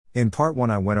In part 1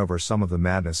 I went over some of the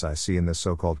madness I see in this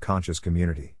so-called conscious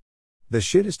community. The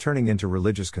shit is turning into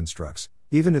religious constructs,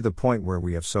 even to the point where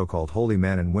we have so-called holy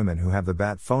men and women who have the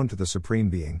bat phone to the supreme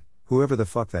being, whoever the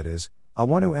fuck that is. I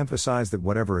want to emphasize that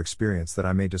whatever experience that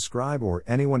I may describe or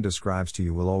anyone describes to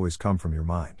you will always come from your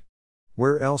mind.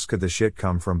 Where else could the shit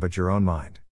come from but your own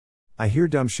mind? I hear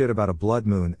dumb shit about a blood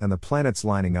moon and the planets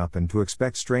lining up and to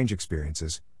expect strange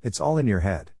experiences. It's all in your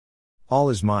head. All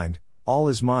is mind, all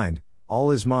is mind,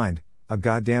 all is mind. A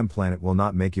goddamn planet will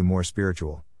not make you more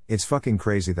spiritual. It's fucking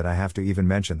crazy that I have to even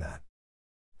mention that.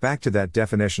 Back to that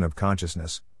definition of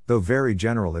consciousness, though very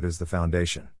general, it is the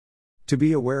foundation. To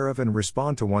be aware of and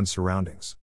respond to one's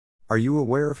surroundings. Are you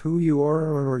aware of who you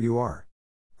are or you are?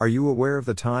 Are you aware of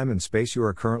the time and space you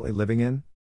are currently living in?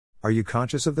 Are you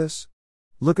conscious of this?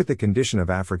 Look at the condition of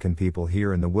African people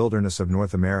here in the wilderness of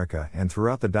North America and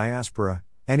throughout the diaspora,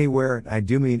 anywhere, I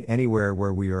do mean anywhere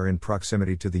where we are in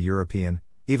proximity to the European,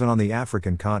 even on the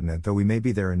African continent though we may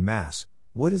be there in mass.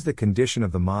 What is the condition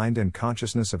of the mind and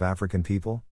consciousness of African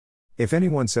people? If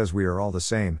anyone says we are all the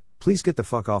same, please get the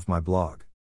fuck off my blog.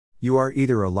 You are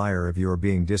either a liar if you are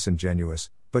being disingenuous,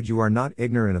 but you are not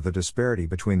ignorant of the disparity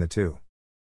between the two.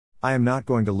 I am not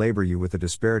going to labor you with the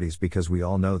disparities because we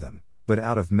all know them, but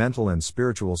out of mental and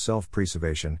spiritual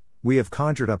self-preservation, we have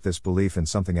conjured up this belief in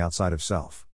something outside of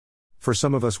self. For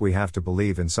some of us we have to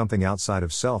believe in something outside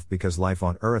of self because life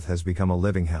on earth has become a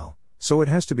living hell, so it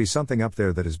has to be something up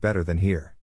there that is better than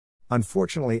here.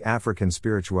 Unfortunately, African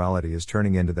spirituality is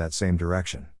turning into that same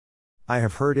direction. I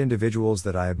have heard individuals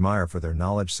that I admire for their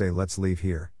knowledge say let's leave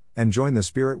here, and join the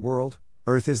spirit world.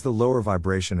 Earth is the lower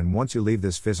vibration and once you leave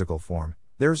this physical form,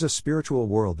 there's a spiritual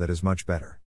world that is much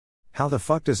better. How the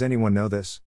fuck does anyone know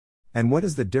this? And what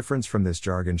is the difference from this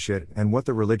jargon shit and what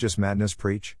the religious madness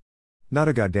preach? Not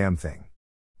a goddamn thing.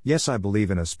 Yes, I believe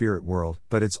in a spirit world,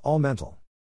 but it's all mental.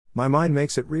 My mind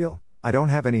makes it real. I don't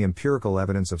have any empirical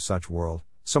evidence of such world,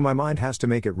 so my mind has to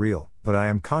make it real, but I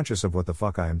am conscious of what the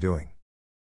fuck I am doing.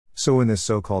 So in this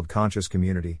so-called conscious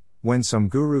community, when some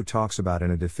guru talks about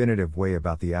in a definitive way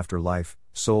about the afterlife,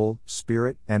 soul,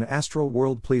 spirit, and astral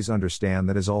world, please understand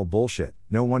that is all bullshit.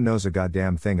 No one knows a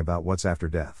goddamn thing about what's after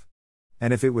death.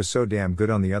 And if it was so damn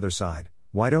good on the other side,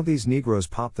 why don't these Negroes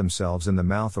pop themselves in the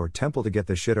mouth or temple to get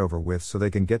the shit over with so they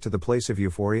can get to the place of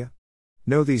euphoria?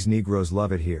 No, these Negroes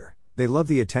love it here. They love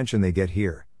the attention they get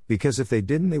here, because if they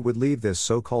didn't they would leave this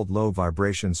so-called low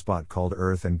vibration spot called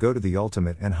Earth and go to the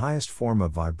ultimate and highest form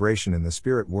of vibration in the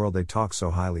spirit world they talk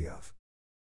so highly of.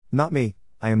 Not me.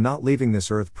 I am not leaving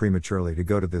this Earth prematurely to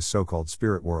go to this so-called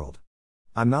spirit world.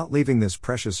 I'm not leaving this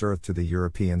precious Earth to the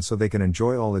Europeans so they can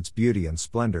enjoy all its beauty and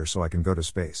splendor so I can go to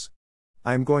space.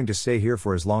 I am going to stay here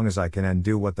for as long as I can and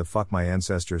do what the fuck my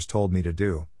ancestors told me to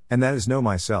do, and that is know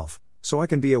myself, so I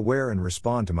can be aware and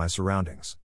respond to my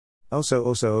surroundings.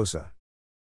 Osa.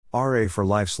 RA for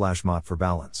life / Mott for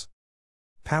balance.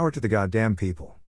 Power to the goddamn people.